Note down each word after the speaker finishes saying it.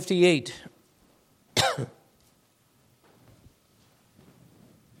58.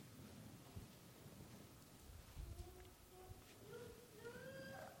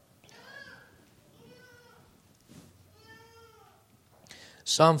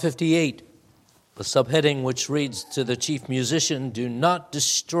 Psalm 58, the subheading which reads to the chief musician, "Do not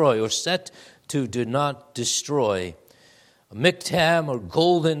destroy," or set to "Do not destroy," a miktam or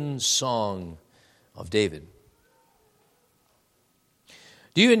golden song of David.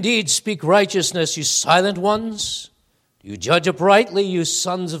 Do you indeed speak righteousness, you silent ones? Do you judge uprightly, you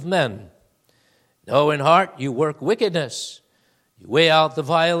sons of men? No, in heart you work wickedness. You weigh out the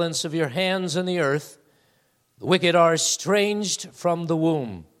violence of your hands in the earth. The wicked are estranged from the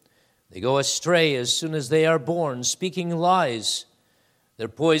womb. They go astray as soon as they are born, speaking lies. Their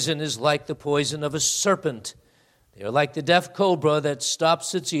poison is like the poison of a serpent. They are like the deaf cobra that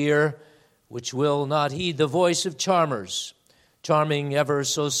stops its ear, which will not heed the voice of charmers, charming ever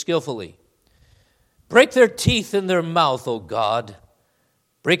so skillfully. Break their teeth in their mouth, O God.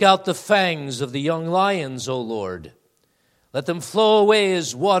 Break out the fangs of the young lions, O Lord. Let them flow away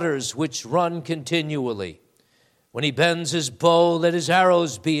as waters which run continually. When he bends his bow, let his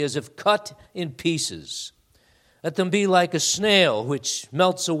arrows be as if cut in pieces. Let them be like a snail which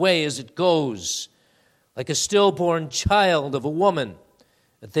melts away as it goes, like a stillborn child of a woman,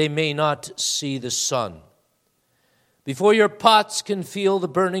 that they may not see the sun. Before your pots can feel the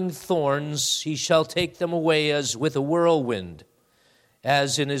burning thorns, he shall take them away as with a whirlwind,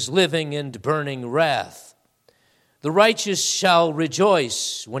 as in his living and burning wrath. The righteous shall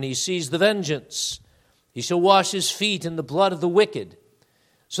rejoice when he sees the vengeance. He shall wash his feet in the blood of the wicked,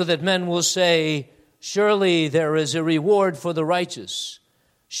 so that men will say, surely there is a reward for the righteous.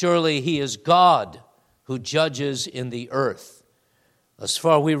 Surely he is God who judges in the earth. Thus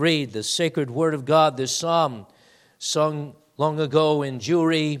far we read the sacred word of God, this psalm, sung long ago in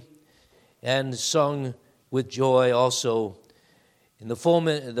Jewry and sung with joy also in the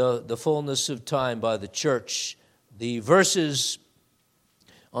fullness of time by the church. The verses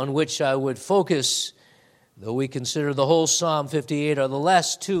on which I would focus, though we consider the whole Psalm 58, are the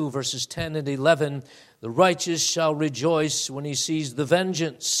last two, verses 10 and 11. The righteous shall rejoice when he sees the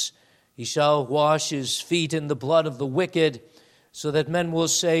vengeance. He shall wash his feet in the blood of the wicked, so that men will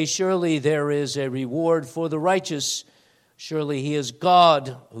say, surely there is a reward for the righteous. Surely he is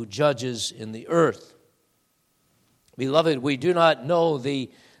God who judges in the earth. Beloved, we do not know the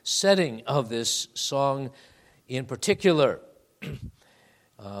setting of this song in particular.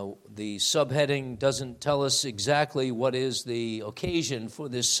 The subheading doesn't tell us exactly what is the occasion for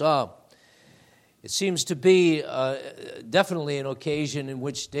this psalm. It seems to be definitely an occasion in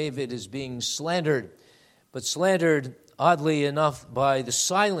which David is being slandered, but slandered, oddly enough, by the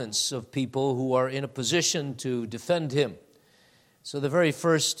silence of people who are in a position to defend him. So the very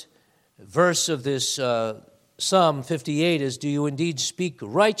first verse of this Psalm 58 is, do you indeed speak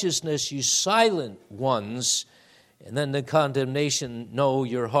righteousness, you silent ones? And then the condemnation, no,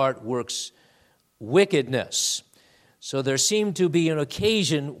 your heart works wickedness. So there seemed to be an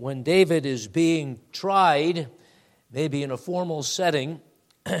occasion when David is being tried, maybe in a formal setting,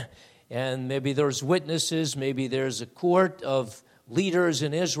 and maybe there's witnesses, maybe there's a court of leaders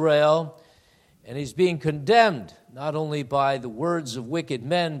in Israel, and he's being condemned, not only by the words of wicked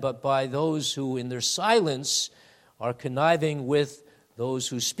men, but by those who in their silence are conniving with those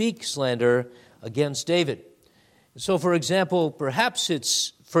who speak slander against David. So, for example, perhaps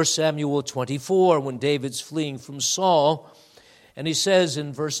it's 1 Samuel 24 when David's fleeing from Saul, and he says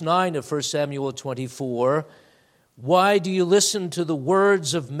in verse 9 of 1 Samuel 24, why do you listen to the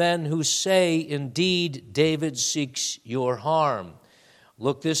words of men who say, indeed, David seeks your harm?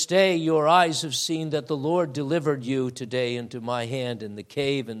 Look, this day your eyes have seen that the Lord delivered you today into my hand in the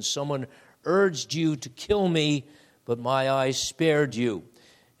cave, and someone urged you to kill me, but my eyes spared you.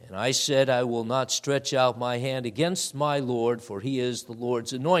 And I said, I will not stretch out my hand against my Lord, for he is the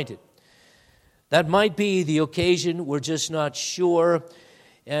Lord's anointed. That might be the occasion, we're just not sure.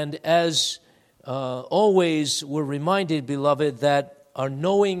 And as always, we're reminded, beloved, that our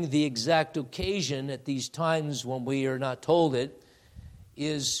knowing the exact occasion at these times when we are not told it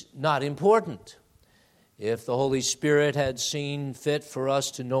is not important. If the Holy Spirit had seen fit for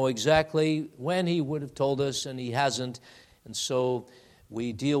us to know exactly when, he would have told us, and he hasn't. And so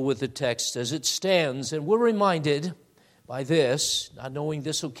we deal with the text as it stands, and we're reminded by this, not knowing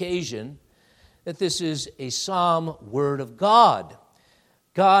this occasion, that this is a psalm word of God.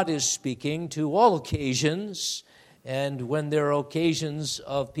 God is speaking to all occasions, and when there are occasions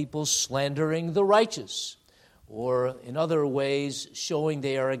of people slandering the righteous, or in other ways showing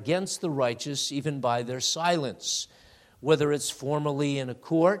they are against the righteous even by their silence, whether it's formally in a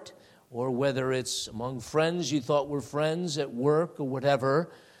court or whether it's among friends you thought were friends at work or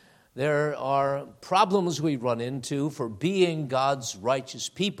whatever. There are problems we run into for being God's righteous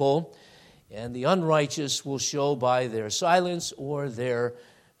people, and the unrighteous will show by their silence or their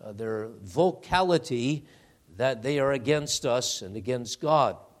vocality that they are against us and against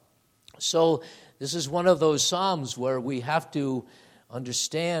God. So this is one of those Psalms where we have to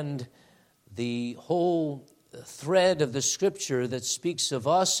understand the whole thread of the Scripture that speaks of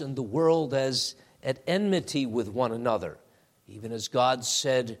us and the world as at enmity with one another. Even as God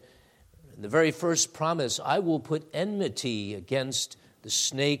said in the very first promise, I will put enmity against the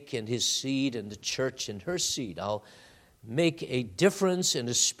snake and his seed and the church and her seed. I'll make a difference in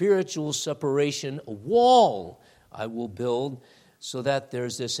a spiritual separation, a wall I will build so that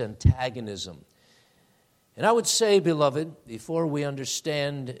there's this antagonism. And I would say, beloved, before we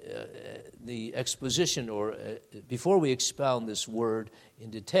understand the exposition or before we expound this word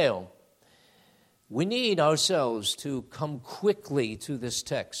in detail, we need ourselves to come quickly to this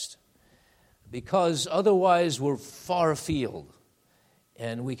text, because otherwise we're far afield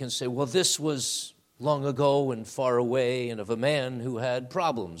and we can say, well, this was long ago and far away and of a man who had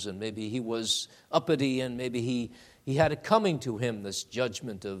problems, and maybe he was uppity, and maybe he had it coming to him, this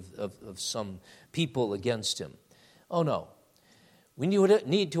judgment of some people against him. Oh, no. We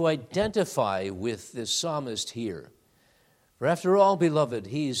need to identify with this psalmist here. For after all, beloved,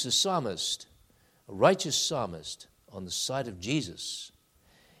 he's a psalmist, a righteous psalmist on the side of Jesus.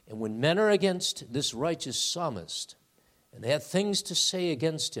 And when men are against this righteous psalmist, and they have things to say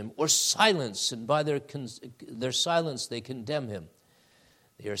against him, or silence, and by their silence they condemn him,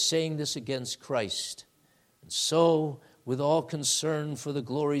 they are saying this against Christ. And so, with all concern for the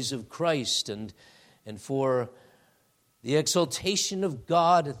glories of Christ and for the exaltation of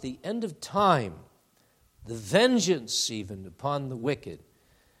God at the end of time, the vengeance even upon the wicked,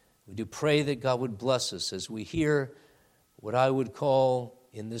 we do pray that God would bless us as we hear what I would call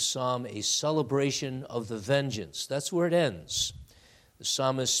in this psalm a celebration of the vengeance. That's where it ends. The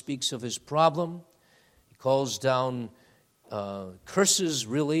psalmist speaks of his problem. He calls down curses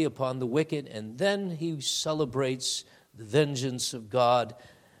really upon the wicked, and then he celebrates the vengeance of God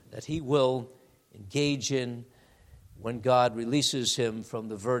that he will engage in when God releases him from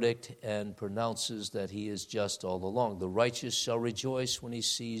the verdict and pronounces that he is just all along. The righteous shall rejoice when he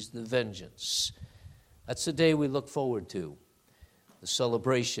sees the vengeance. That's the day we look forward to, the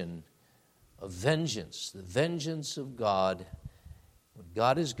celebration of vengeance, the vengeance of God, when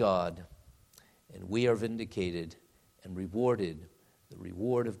God is God and we are vindicated and rewarded, the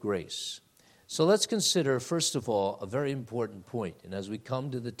reward of grace. So let's consider, first of all, a very important point. And as we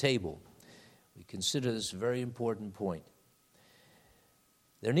come to the table, we consider this very important point.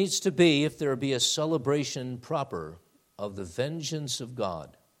 There needs to be, if there be a celebration proper of the vengeance of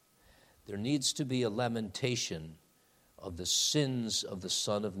God, there needs to be a lamentation of the sins of the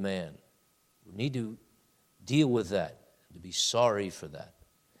Son of Man. We need to deal with that, to be sorry for that.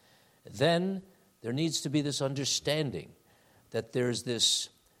 Then there needs to be this understanding that there's this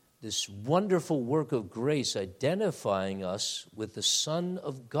wonderful work of grace identifying us with the Son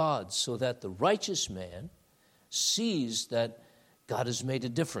of God, so that the righteous man sees that God has made a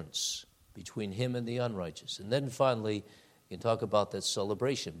difference between him and the unrighteous. And then finally, you can talk about that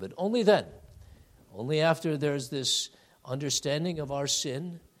celebration. But only then, only after there's this understanding of our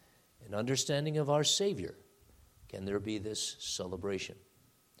sin and understanding of our Savior, can there be this celebration.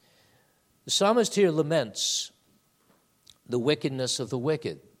 The psalmist here laments the wickedness of the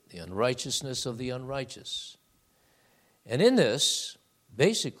wicked, the unrighteousness of the unrighteous. And in this,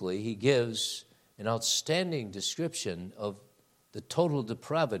 basically, he gives an outstanding description of the total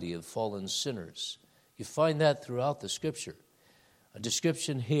depravity of fallen sinners. You find that throughout the Scripture. A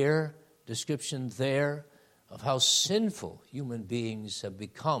description here, description there, of how sinful human beings have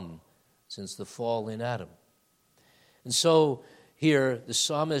become since the fall in Adam. And so here, the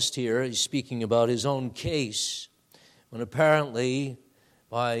psalmist here, he's speaking about his own case, when apparently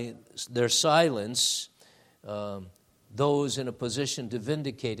by their silence, those in a position to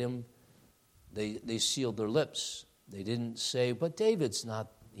vindicate him, they sealed their lips. They didn't say, but David's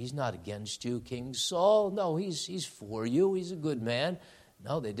he's not against you, King Saul. No, he's for you. He's a good man.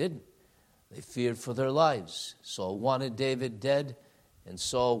 No, they didn't. They feared for their lives. Saul wanted David dead, and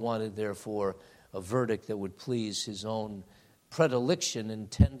Saul wanted, therefore, a verdict that would please his own predilection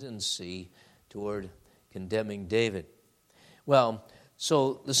and tendency toward condemning David. Well,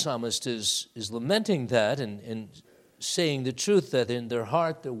 so the psalmist is lamenting that and saying the truth that in their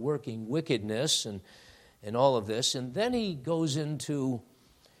heart they're working wickedness and all of this. And then he goes into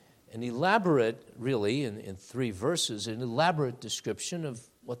an elaborate, really, in 3 verses, an elaborate description of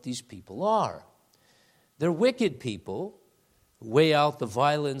what these people are. They're wicked people who weigh out the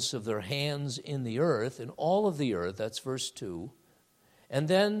violence of their hands in the earth, in all of the earth. That's verse 2. And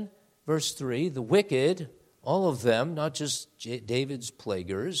then, verse 3, the wicked, all of them, not just David's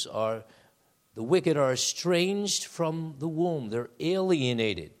plaguers, the wicked are estranged from the womb. They're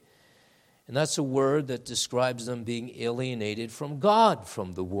alienated. And that's a word that describes them being alienated from God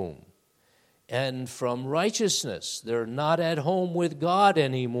from the womb and from righteousness. They're not at home with God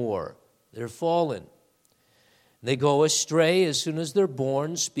anymore. They're fallen. They go astray as soon as they're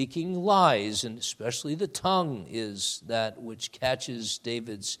born, speaking lies, and especially the tongue is that which catches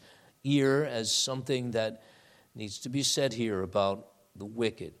David's ear as something that needs to be said here about the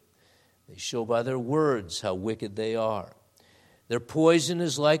wicked. They show by their words how wicked they are. Their poison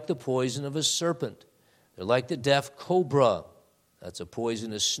is like the poison of a serpent. They're like the deaf cobra. That's a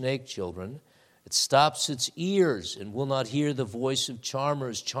poisonous snake, children. It stops its ears and will not hear the voice of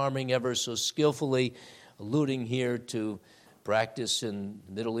charmers, charming ever so skillfully, alluding here to practice in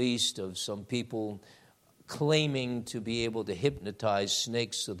the Middle East of some people claiming to be able to hypnotize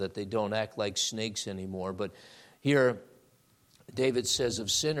snakes so that they don't act like snakes anymore. But here, David says of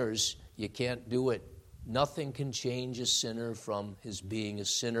sinners, you can't do it. Nothing can change a sinner from his being a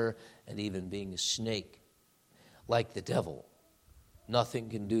sinner and even being a snake, like the devil. Nothing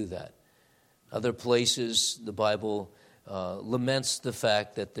can do that. Other places, the Bible laments the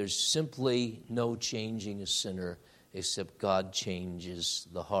fact that there's simply no changing a sinner except God changes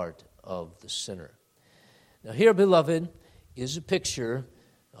the heart of the sinner. Now here, beloved, is a picture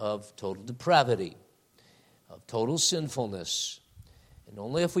of total depravity, of total sinfulness. And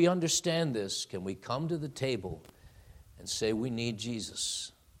only if we understand this can we come to the table and say we need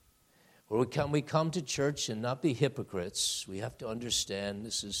Jesus. Or can we come to church and not be hypocrites? We have to understand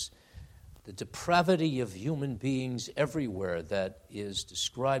this is the depravity of human beings everywhere that is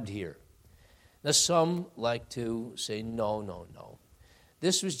described here. Now some like to say, no.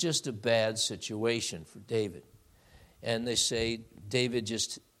 This was just a bad situation for David. And they say David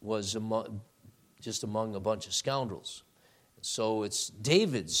just was among a bunch of scoundrels. So it's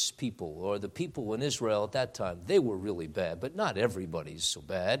David's people, or the people in Israel at that time. They were really bad, but not everybody's so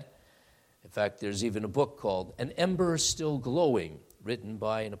bad. In fact, there's even a book called An Ember Still Glowing, written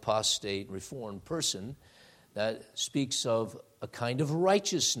by an apostate reformed person that speaks of a kind of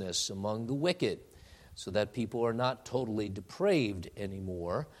righteousness among the wicked, so that people are not totally depraved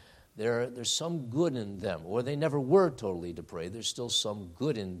anymore. There's some good in them, or they never were totally depraved. There's still some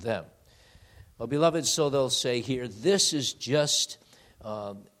good in them. Well, beloved, so they'll say here, this is just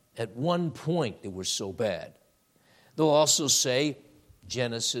at one point they were so bad. They'll also say,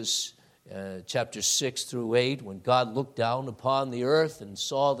 Genesis chapter 6 through 8, when God looked down upon the earth and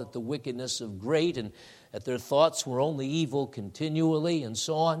saw that the wickedness of great and that their thoughts were only evil continually and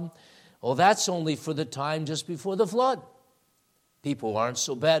so on. Oh, that's only for the time just before the flood. People aren't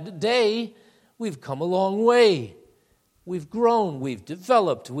so bad today. We've come a long way. We've grown, we've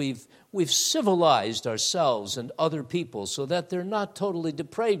developed, we've civilized ourselves and other people so that they're not totally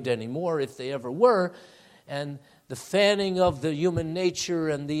depraved anymore if they ever were. And the fanning of the human nature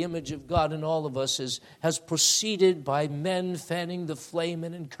and the image of God in all of us has proceeded by men fanning the flame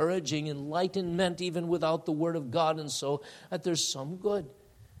and encouraging enlightenment even without the word of God, and so that there's some good.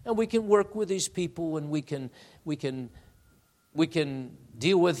 And we can work with these people and we can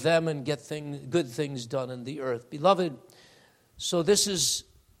deal with them and get good things done in the earth. Beloved, so this is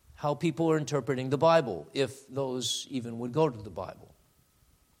how people are interpreting the Bible, if those even would go to the Bible.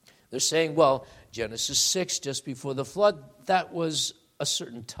 They're saying, well, Genesis 6, just before the flood, that was a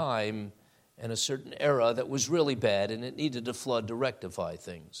certain time and a certain era that was really bad, and it needed a flood to rectify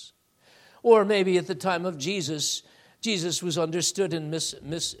things. Or maybe at the time of Jesus, Jesus was understood and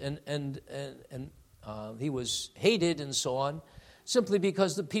he was hated and so on, simply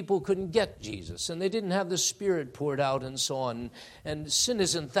because the people couldn't get Jesus, and they didn't have the Spirit poured out and so on. And sin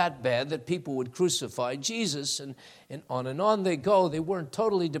isn't that bad that people would crucify Jesus, and on they go. They weren't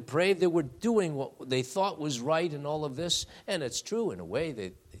totally depraved. They were doing what they thought was right and all of this, and it's true in a way.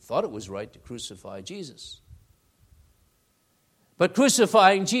 They thought it was right to crucify Jesus. But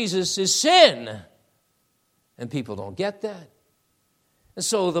crucifying Jesus is sin, and people don't get that. And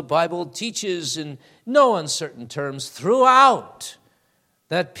so the Bible teaches in no uncertain terms throughout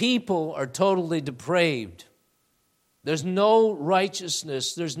that people are totally depraved. There's no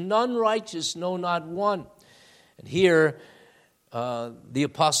righteousness. There's none righteous, no, not one. And here, the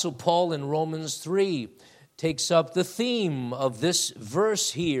Apostle Paul in Romans 3 takes up the theme of this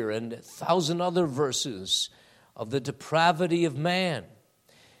verse here and 1,000 other verses of the depravity of man.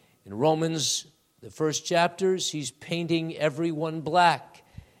 In Romans, the first chapters, he's painting everyone black.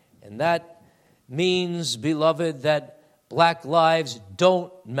 And that means, beloved, that black lives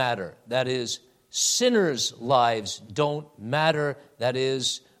don't matter. That is, sinners' lives don't matter. That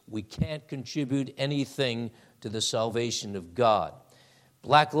is, we can't contribute anything to the salvation of God.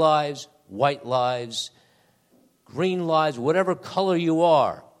 Black lives, white lives, green lives, whatever color you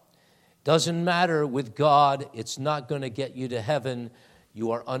are, doesn't matter with God. It's not going to get you to heaven.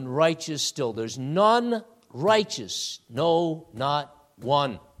 You are unrighteous still. There's none righteous. No, not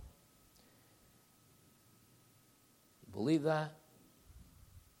one. Believe that?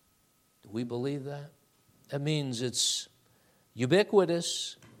 Do we believe that? That means it's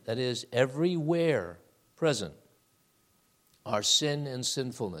ubiquitous. That is, everywhere present are sin and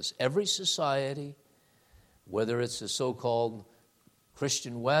sinfulness. Every society, whether it's the so-called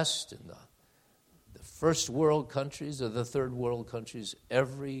Christian West and the first world countries or the third world countries,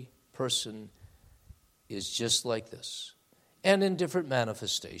 every person is just like this. And in different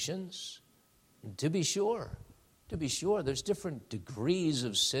manifestations, to be sure, there's different degrees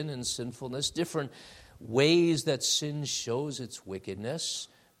of sin and sinfulness, different ways that sin shows its wickedness.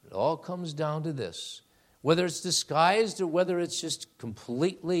 It all comes down to this. Whether it's disguised or whether it's just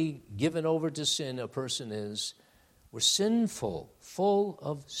completely given over to sin, a person is, we're sinful, full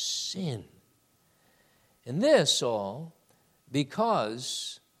of sin. And this all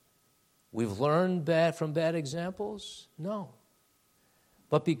because we've learned from bad examples? No.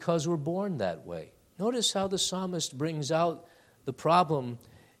 But because we're born that way. Notice how the psalmist brings out the problem,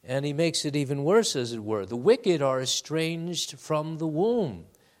 and he makes it even worse, as it were. The wicked are estranged from the womb.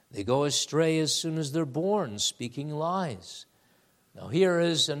 They go astray as soon as they're born, speaking lies. Now here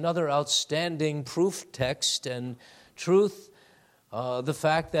is another outstanding proof text and truth, the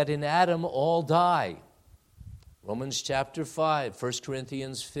fact that in Adam all die. Romans chapter 5, 1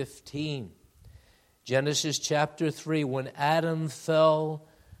 Corinthians 15. Genesis chapter 3, when Adam fell,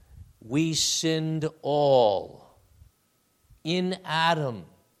 we sinned all. In Adam,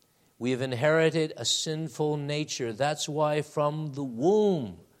 we have inherited a sinful nature. That's why from the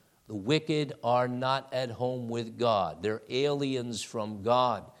womb, the wicked are not at home with God. They're aliens from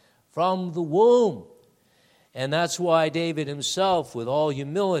God, from the womb. And that's why David himself, with all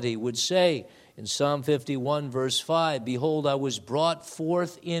humility, would say in Psalm 51, verse 5, "Behold, I was brought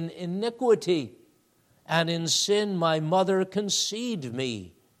forth in iniquity, and in sin my mother conceived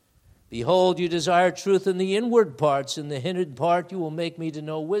me. Behold, you desire truth in the inward parts. In the hidden part you will make me to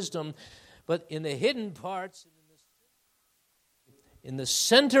know wisdom." But in the hidden parts, in the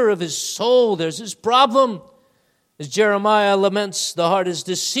center of his soul, there's this problem. As Jeremiah laments, the heart is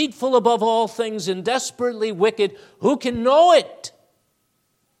deceitful above all things and desperately wicked. Who can know it?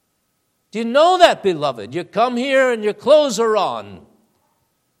 Do you know that, beloved? You come here and your clothes are on.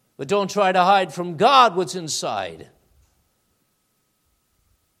 But don't try to hide from God what's inside.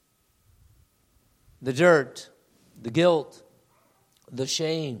 The dirt, the guilt, the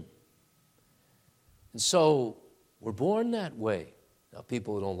shame. And so we're born that way. Now,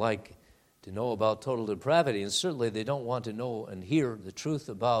 people don't like to know about total depravity, and certainly they don't want to know and hear the truth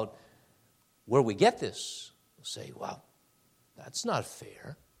about where we get this. They'll say, well, that's not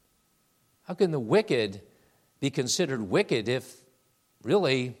fair. How can the wicked be considered wicked if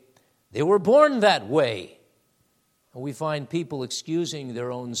really they were born that way? And we find people excusing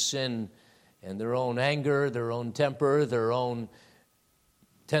their own sin and their own anger, their own temper, their own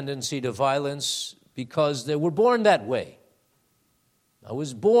tendency to violence because they were born that way. I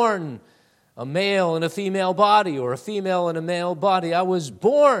was born a male in a female body or a female in a male body. I was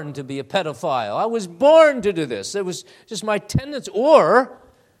born to be a pedophile. I was born to do this. It was just my tendency. Or,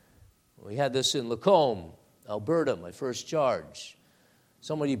 we had this in Lacombe, Alberta, my first charge.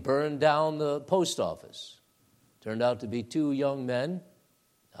 Somebody burned down the post office. Turned out to be two young men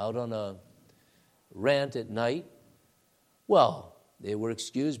out on a rant at night. Well, they were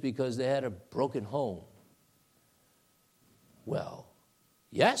excused because they had a broken home. Well,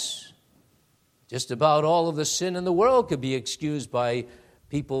 yes, just about all of the sin in the world could be excused by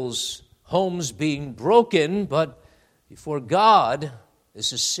people's homes being broken, but before God,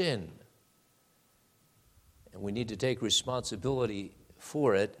 this is sin. And we need to take responsibility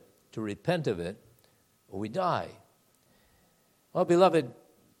for it, to repent of it, or we die. Well, beloved,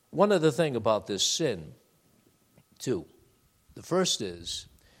 one other thing about this sin, too. The first is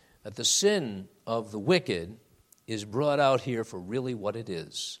that the sin of the wicked is brought out here for really what it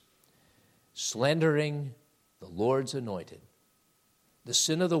is. Slandering the Lord's anointed. The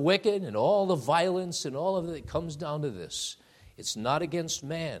sin of the wicked and all the violence and all of it comes down to this. It's not against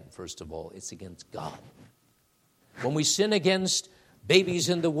man, first of all. It's against God. When we sin against babies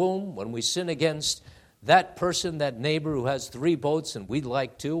in the womb, when we sin against that person, that neighbor who has 3 boats and we'd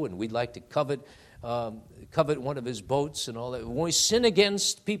like 2 and we'd like to covet one of his boats and all that. When we sin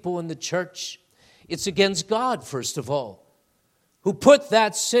against people in the church, it's against God, first of all, who put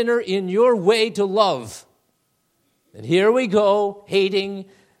that sinner in your way to love. And here we go, hating,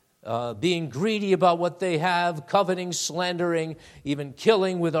 being greedy about what they have, coveting, slandering, even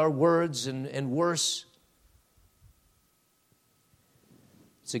killing with our words and worse.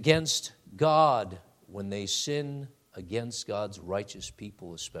 It's against God when they sin against God's righteous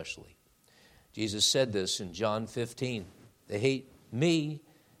people especially. Jesus said this in John 15. They hate me,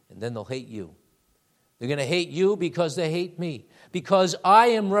 and then they'll hate you. They're going to hate you because they hate me. Because I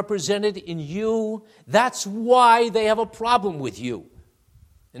am represented in you, that's why they have a problem with you.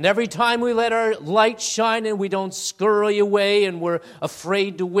 And every time we let our light shine and we don't scurry away and we're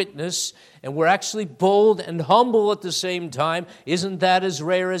afraid to witness and we're actually bold and humble at the same time, isn't that as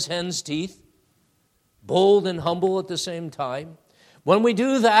rare as hen's teeth? Bold and humble at the same time. When we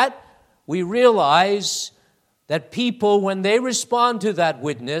do that, we realize that people, when they respond to that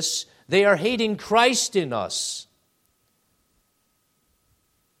witness, they are hating Christ in us.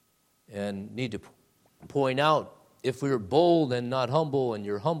 And need to point out, if we're bold and not humble, and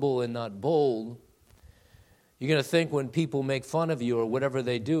you're humble and not bold, you're going to think when people make fun of you or whatever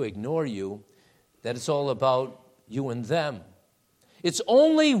they do, ignore you, that it's all about you and them. It's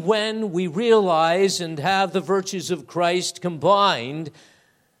only when we realize and have the virtues of Christ combined,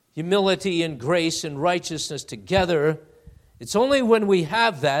 humility and grace and righteousness together, it's only when we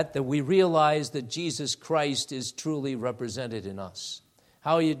have that we realize that Jesus Christ is truly represented in us.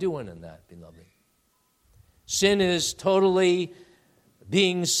 How are you doing in that, beloved? Sin is totally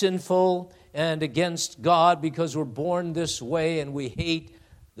being sinful and against God because we're born this way and we hate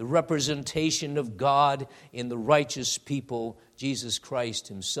the representation of God in the righteous people, Jesus Christ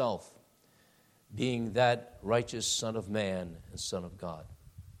himself, being that righteous Son of Man and Son of God.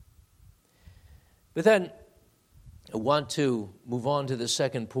 But then I want to move on to the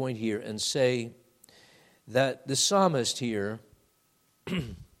second point here and say that the psalmist here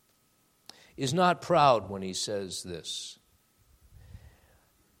is not proud when he says this.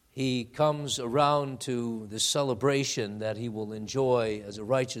 He comes around to the celebration that he will enjoy as a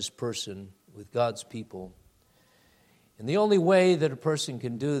righteous person with God's people. And the only way that a person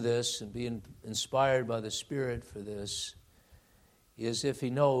can do this and be inspired by the Spirit for this is if he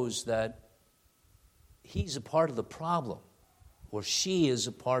knows that he's a part of the problem, or she is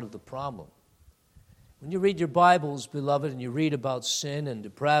a part of the problem. When you read your Bibles, beloved, and you read about sin and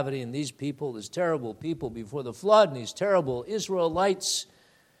depravity and these people, these terrible people before the flood and these terrible Israelites,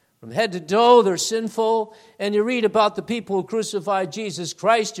 from head to toe, they're sinful. And you read about the people who crucified Jesus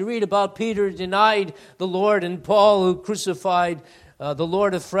Christ. You read about Peter who denied the Lord and Paul who crucified the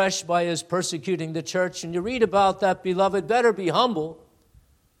Lord afresh by his persecuting the church. And you read about that, beloved, better be humble.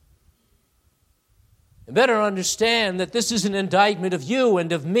 And better understand that this is an indictment of you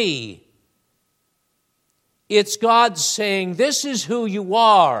and of me. It's God saying, this is who you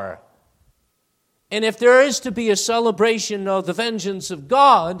are. And if there is to be a celebration of the vengeance of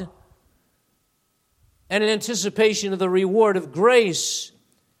God and an anticipation of the reward of grace,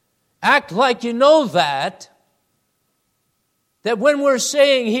 act like you know that when we're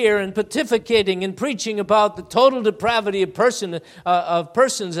saying here and pontificating and preaching about the total depravity of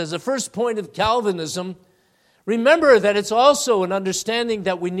persons as a first point of Calvinism, remember that it's also an understanding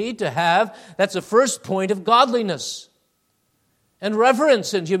that we need to have that's a first point of godliness and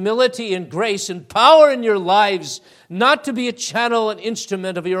reverence and humility and grace and power in your lives, not to be a channel and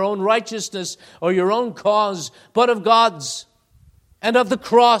instrument of your own righteousness or your own cause, but of God's and of the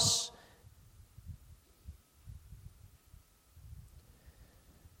cross.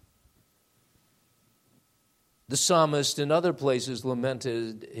 The psalmist in other places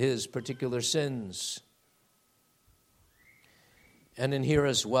lamented his particular sins. And in here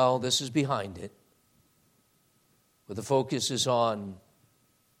as well, this is behind it. But the focus is on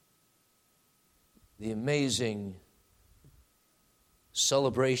the amazing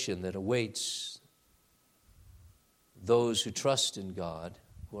celebration that awaits those who trust in God,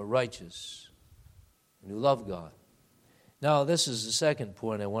 who are righteous, and who love God. Now, this is the second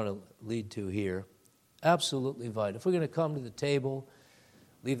point I want to lead to here. Absolutely vital. If we're going to come to the table,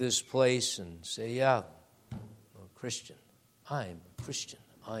 leave this place and say, yeah, I'm a Christian. I am a Christian.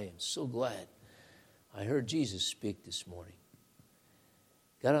 I am so glad I heard Jesus speak this morning.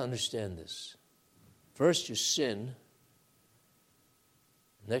 Got to understand this. First, your sin.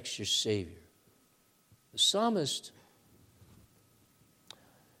 Next, your Savior. The psalmist,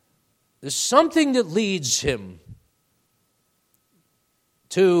 there's something that leads him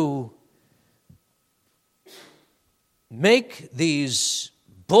to make these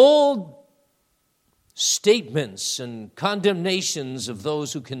bold statements and condemnations of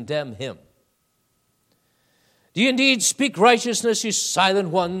those who condemn him. Do you indeed speak righteousness, you silent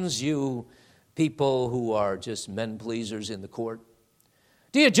ones, you people who are just men pleasers in the court?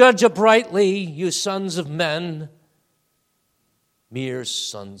 Do you judge uprightly, you sons of men? Mere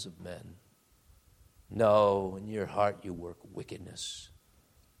sons of men. No, in your heart you work wickedness.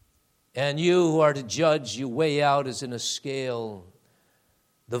 And you who are to judge, you weigh out as in a scale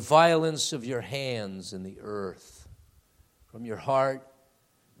the violence of your hands in the earth. From your heart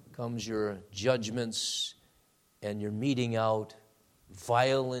comes your judgments, and you're meting out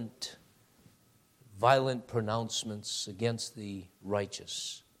violent pronouncements against the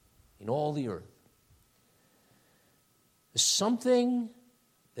righteous in all the earth. There's something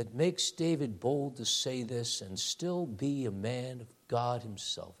that makes David bold to say this and still be a man of God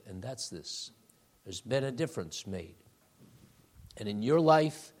himself, and that's this. There's been a difference made. And in your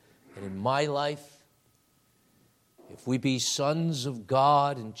life and in my life, if we be sons of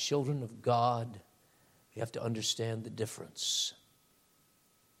God and children of God, we have to understand the difference.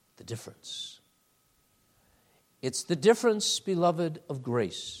 The difference. It's the difference, beloved, of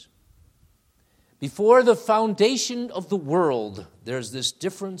grace. Before the foundation of the world, there's this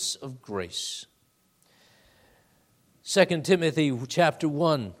difference of grace. 2 Timothy chapter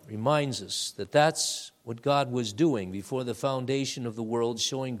 1 reminds us that that's what God was doing before the foundation of the world,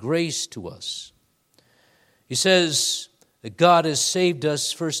 showing grace to us. He says that God has saved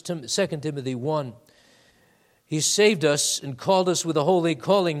us, 2 Timothy 1. He saved us and called us with a holy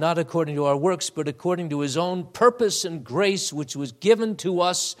calling, not according to our works, but according to his own purpose and grace, which was given to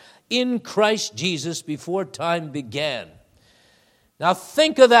us in Christ Jesus before time began. Now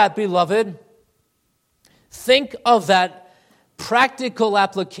think of that, beloved. Think of that practical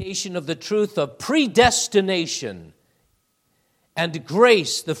application of the truth of predestination and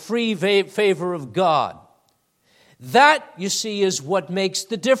grace, the free favor of God. That, you see, is what makes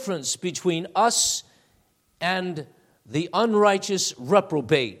the difference between us and the unrighteous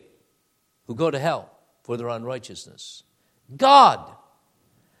reprobate who go to hell for their unrighteousness. God,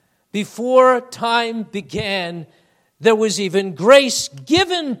 before time began, there was even grace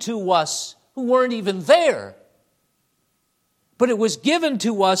given to us who weren't even there. But it was given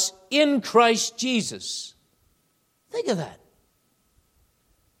to us in Christ Jesus. Think of that.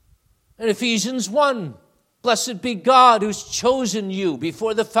 In Ephesians 1, blessed be God who's chosen you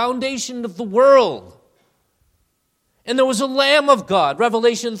before the foundation of the world. And there was a Lamb of God,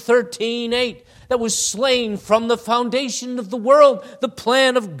 Revelation 13:8, that was slain from the foundation of the world, the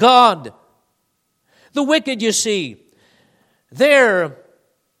plan of God. The wicked, you see, they're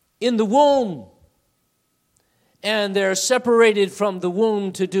in the womb, and they're separated from the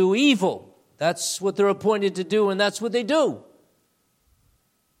womb to do evil. That's what they're appointed to do, and that's what they do.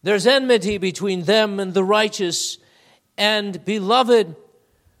 There's enmity between them and the righteous. And beloved,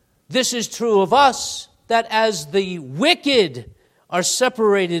 this is true of us, that as the wicked are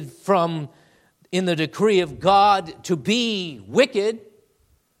separated from, in the decree of God, to be wicked,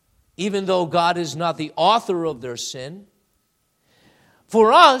 even though God is not the author of their sin,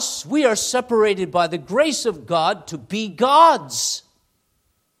 for us, we are separated by the grace of God to be God's.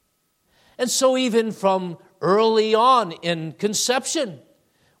 And so even from early on in conception,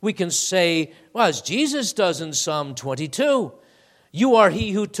 we can say, well, as Jesus does in Psalm 22, you are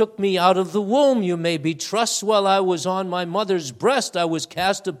he who took me out of the womb. You made me trust while I was on my mother's breast. I was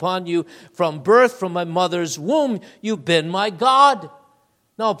cast upon you from birth, from my mother's womb. You've been my God.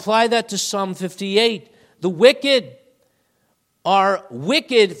 Now apply that to Psalm 58. The wicked are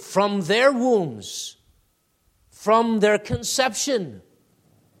wicked from their wombs, from their conception.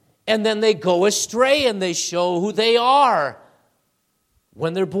 And then they go astray and they show who they are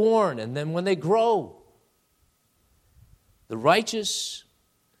when they're born and then when they grow. The righteous,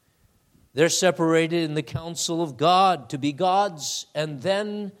 they're separated in the counsel of God to be God's. And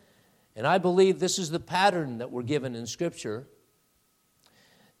then, and I believe this is the pattern that we're given in Scripture,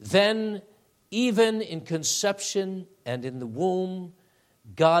 then even in conception and in the womb,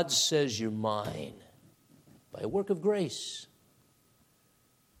 God says, you're mine, by a work of grace.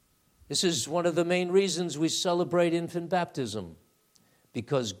 This is one of the main reasons we celebrate infant baptism,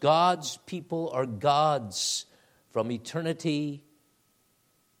 because God's people are God's from eternity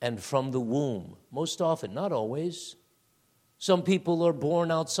and from the womb. Most often, not always. Some people are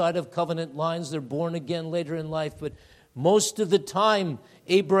born outside of covenant lines. They're born again later in life. But most of the time,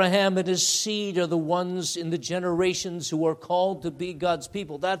 Abraham and his seed are the ones in the generations who are called to be God's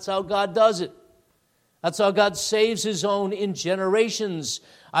people. That's how God does it. That's how God saves his own in generations.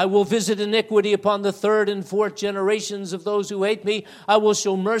 I will visit iniquity upon the third and fourth generations of those who hate me. I will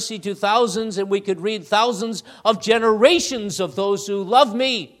show mercy to thousands, and we could read thousands of generations of those who love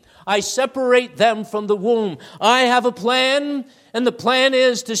me. I separate them from the womb. I have a plan, and the plan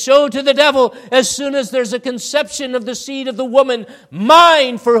is to show to the devil, as soon as there's a conception of the seed of the woman,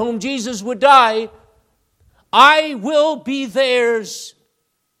 mine for whom Jesus would die, I will be theirs.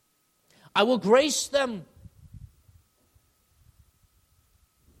 I will grace them.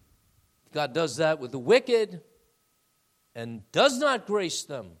 God does that with the wicked and does not grace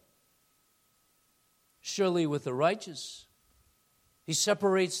them. Surely with the righteous, he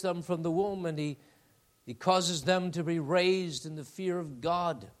separates them from the womb, and he causes them to be raised in the fear of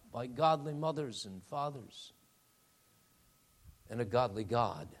God by godly mothers and fathers. And a godly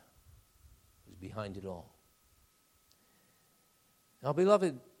God is behind it all. Now,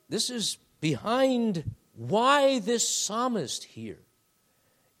 beloved, this is behind why this psalmist here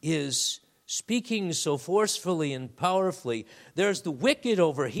is speaking so forcefully and powerfully. There's the wicked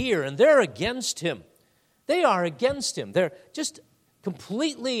over here, and they're against him. They are against him. They're just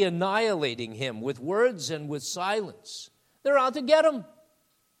completely annihilating him with words and with silence. They're out to get him.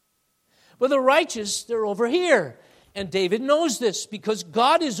 But the righteous, they're over here. And David knows this because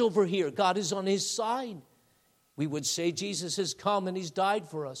God is over here. God is on his side. We would say Jesus has come and he's died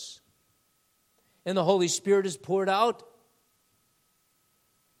for us. And the Holy Spirit is poured out.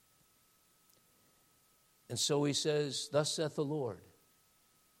 And so he says, thus saith the Lord.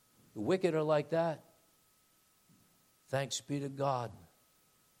 The wicked are like that. Thanks be to God.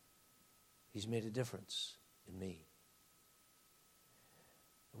 He's made a difference in me.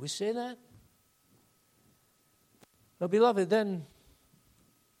 We say that? Now, beloved, then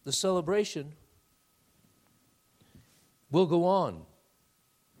the celebration will go on.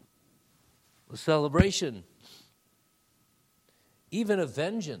 The celebration, even of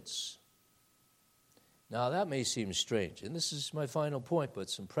vengeance. Now, that may seem strange, and this is my final point, but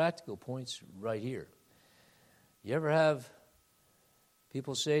some practical points right here. You ever have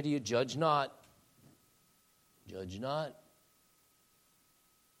people say to you, judge not, judge not?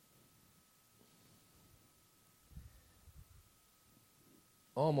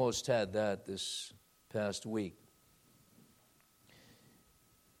 Almost had that this past week.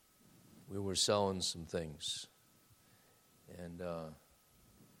 We were selling some things, and a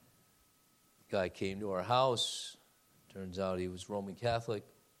guy came to our house. Turns out he was Roman Catholic.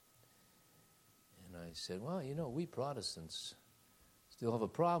 And I said, well, you know, we Protestants still have a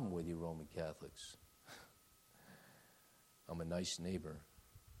problem with you Roman Catholics. I'm a nice neighbor.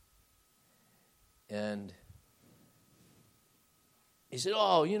 And he said,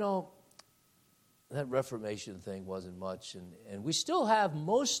 oh, you know, that Reformation thing wasn't much. And we still have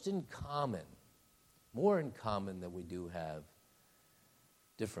most in common, more in common than we do have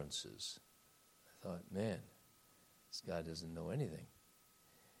differences. I thought, man, this guy doesn't know anything.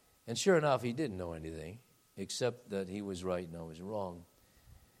 And sure enough, he didn't know anything, except that he was right and I was wrong.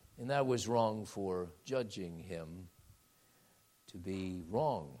 And that was wrong for judging him to be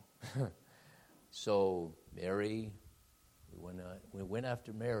wrong. So Mary, we went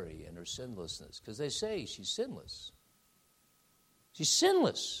after Mary and her sinlessness, because they say she's sinless. She's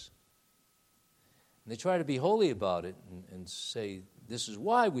sinless. And they try to be holy about it and say, this is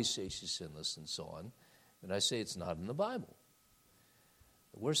why we say she's sinless and so on. And I say it's not in the Bible.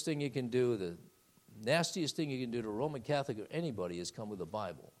 The worst thing you can do, the nastiest thing you can do to a Roman Catholic or anybody is come with a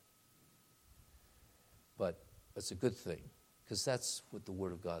Bible. But it's a good thing, because that's what the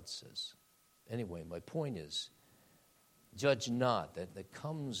Word of God says. Anyway, my point is, judge not. That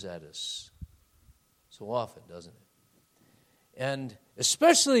comes at us so often, doesn't it? And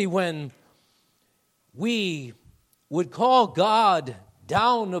especially when we would call God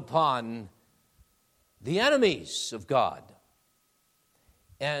down upon the enemies of God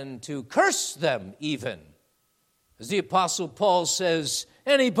and to curse them even. As the Apostle Paul says,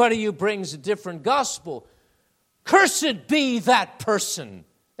 anybody who brings a different gospel, cursed be that person.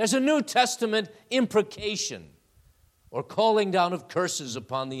 There's a New Testament imprecation or calling down of curses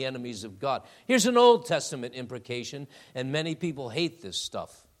upon the enemies of God. Here's an Old Testament imprecation, and many people hate this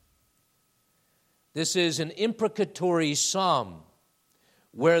stuff. This is an imprecatory psalm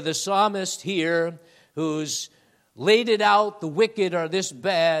where the psalmist here, who's laid it out, the wicked are this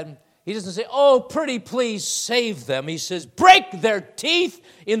bad, he doesn't say, oh, pretty please save them. He says, break their teeth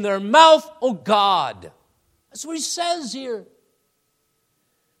in their mouth, O God. That's what he says here.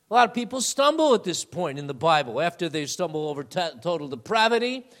 A lot of people stumble at this point in the Bible after they stumble over total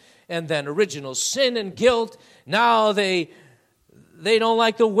depravity and then original sin and guilt. Now they don't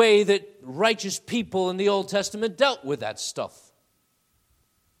like the way that righteous people in the Old Testament dealt with that stuff.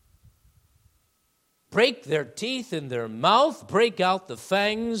 Break their teeth in their mouth, break out the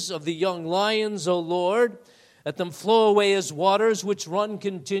fangs of the young lions, O Lord. Let them flow away as waters which run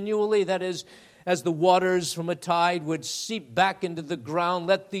continually, that is, as the waters from a tide would seep back into the ground.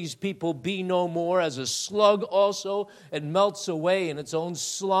 Let these people be no more, as a slug also, it melts away in its own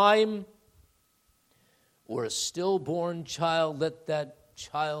slime. Or a stillborn child, let that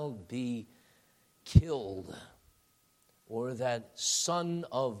child be killed. Or that son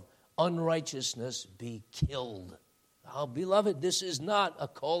of unrighteousness be killed. Now, beloved, this is not a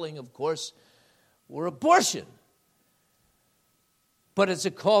calling, of course, for abortion, but it's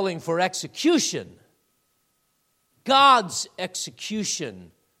a calling for execution. God's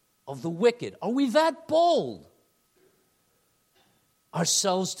execution of the wicked. Are we that bold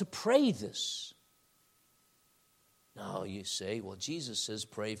ourselves to pray this? No, you say, well, Jesus says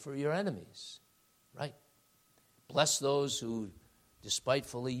pray for your enemies, right? Bless those who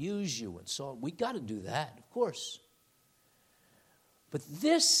despitefully use you and so on. We got to do that, of course. But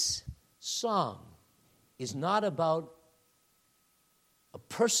this psalm is not about a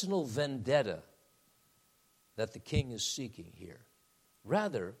personal vendetta that the king is seeking here.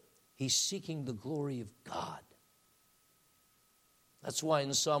 Rather, he's seeking the glory of God. That's why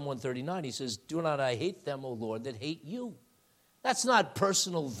in Psalm 139 he says, do not I hate them, O Lord, that hate you. That's not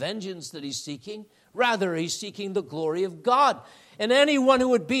personal vengeance that he's seeking. Rather, he's seeking the glory of God. And anyone who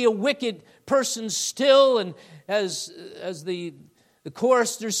would be a wicked person still, and as the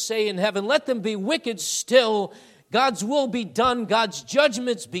choristers say in heaven, let them be wicked still. God's will be done. God's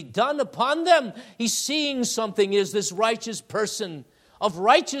judgments be done upon them. He's seeing something is this righteous person of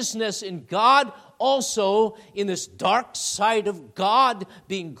righteousness in God, also in this dark side of God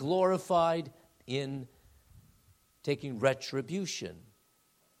being glorified in taking retribution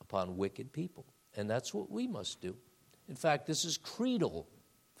upon wicked people. And that's what we must do. In fact, this is creedal,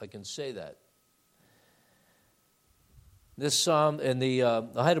 if I can say that. This psalm and the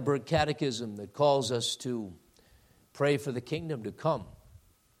Heidelberg Catechism that calls us to pray for the kingdom to come.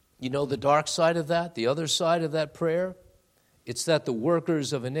 You know the dark side of that, the other side of that prayer? It's that the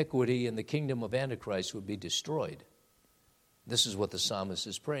workers of iniquity in the kingdom of Antichrist would be destroyed. This is what the psalmist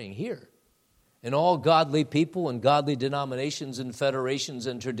is praying here. And all godly people and godly denominations and federations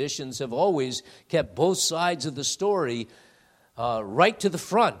and traditions have always kept both sides of the story right to the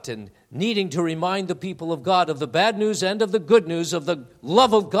front and needing to remind the people of God of the bad news and of the good news, of the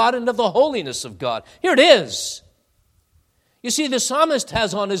love of God and of the holiness of God. Here it is. You see, the psalmist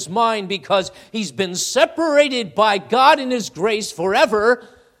has on his mind, because he's been separated by God in his grace forever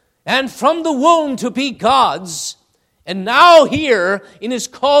and from the womb to be God's. And now here in his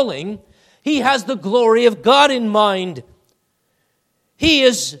calling, he has the glory of God in mind. He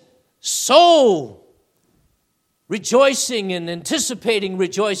is so rejoicing and anticipating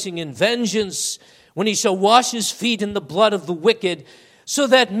rejoicing in vengeance when he shall wash his feet in the blood of the wicked, so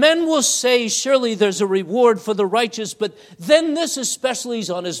that men will say, surely there's a reward for the righteous. But then this especially is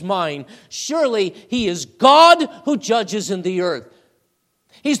on his mind. Surely he is God who judges in the earth.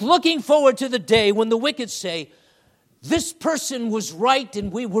 He's looking forward to the day when the wicked say, this person was right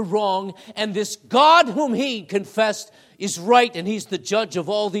and we were wrong, and this God whom he confessed is right, and he's the judge of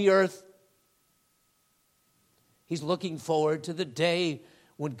all the earth. He's looking forward to the day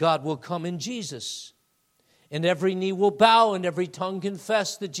when God will come in Jesus, and every knee will bow and every tongue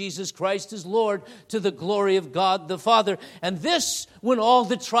confess that Jesus Christ is Lord, to the glory of God the Father. And this when all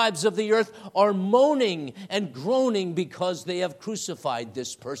the tribes of the earth are moaning and groaning because they have crucified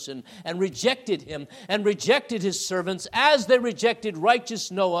this person and rejected him and rejected his servants, as they rejected righteous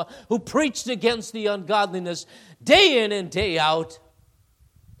Noah, who preached against the ungodliness day in and day out.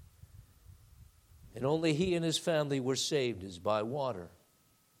 And only he and his family were saved as by water.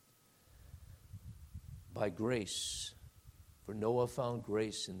 By grace, for Noah found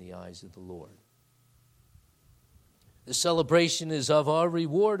grace in the eyes of the Lord. The celebration is of our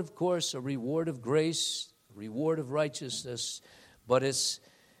reward, of course, a reward of grace, a reward of righteousness, but it's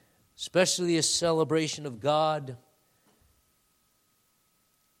especially a celebration of God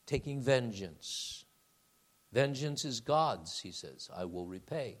taking vengeance. Vengeance is God's, he says. I will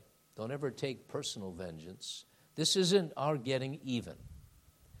repay. Don't ever take personal vengeance. This isn't our getting even.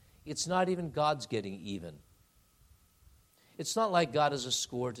 It's not even God's getting even. It's not like God has a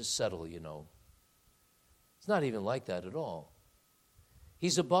score to settle, you know. It's not even like that at all.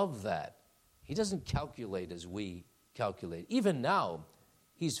 He's above that. He doesn't calculate as we calculate. Even now,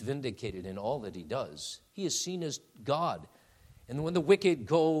 he's vindicated in all that he does. He is seen as God. And when the wicked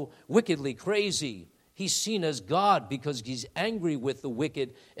go wickedly crazy, He's seen as God because he's angry with the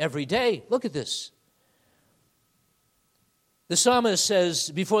wicked every day. Look at this. The psalmist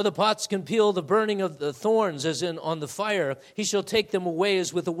says, before the pots can peel the burning of the thorns, as in on the fire, he shall take them away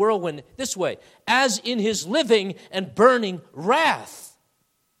as with a whirlwind. This way, as in his living and burning wrath.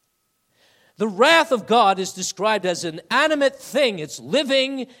 The wrath of God is described as an animate thing. It's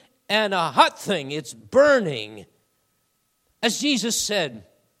living and a hot thing. It's burning. As Jesus said,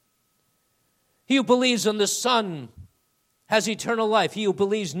 he who believes on the Son has eternal life. He who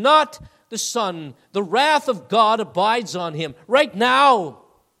believes not the Son, the wrath of God abides on him. Right now,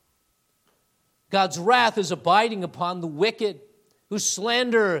 God's wrath is abiding upon the wicked who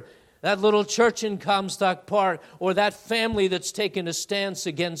slander that little church in Comstock Park, or that family that's taken a stance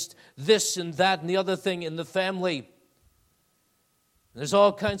against this and that and the other thing in the family. There's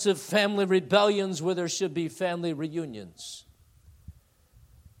all kinds of family rebellions where there should be family reunions.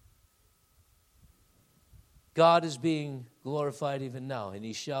 God is being glorified even now, and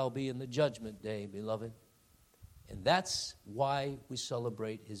he shall be in the judgment day, beloved. And that's why we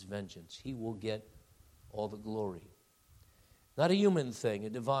celebrate his vengeance. He will get all the glory. Not a human thing, a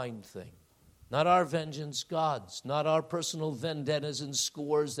divine thing. Not our vengeance, God's. Not our personal vendettas and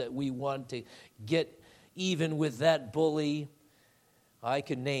scores that we want to get even with that bully. I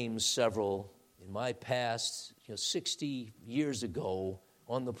can name several in my past, 60 years ago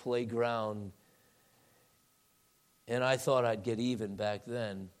on the playground. And I thought I'd get even back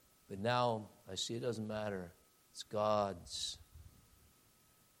then. But now I see it doesn't matter. It's God's.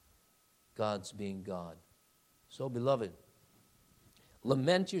 God's being God. So, beloved,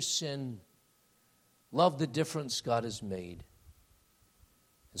 lament your sin. Love the difference God has made.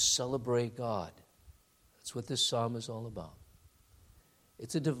 And celebrate God. That's what this psalm is all about.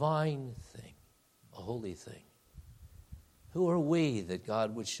 It's a divine thing, a holy thing. Who are we that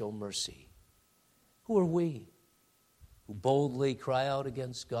God would show mercy? Who are we who boldly cry out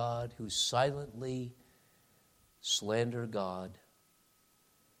against God, who silently slander God,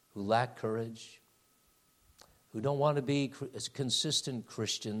 who lack courage, who don't want to be consistent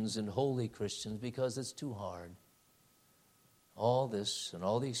Christians and holy Christians because it's too hard? All this and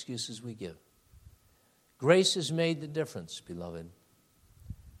all the excuses we give. Grace has made the difference, beloved.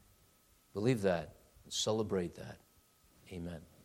 Believe that. Celebrate that. Amen.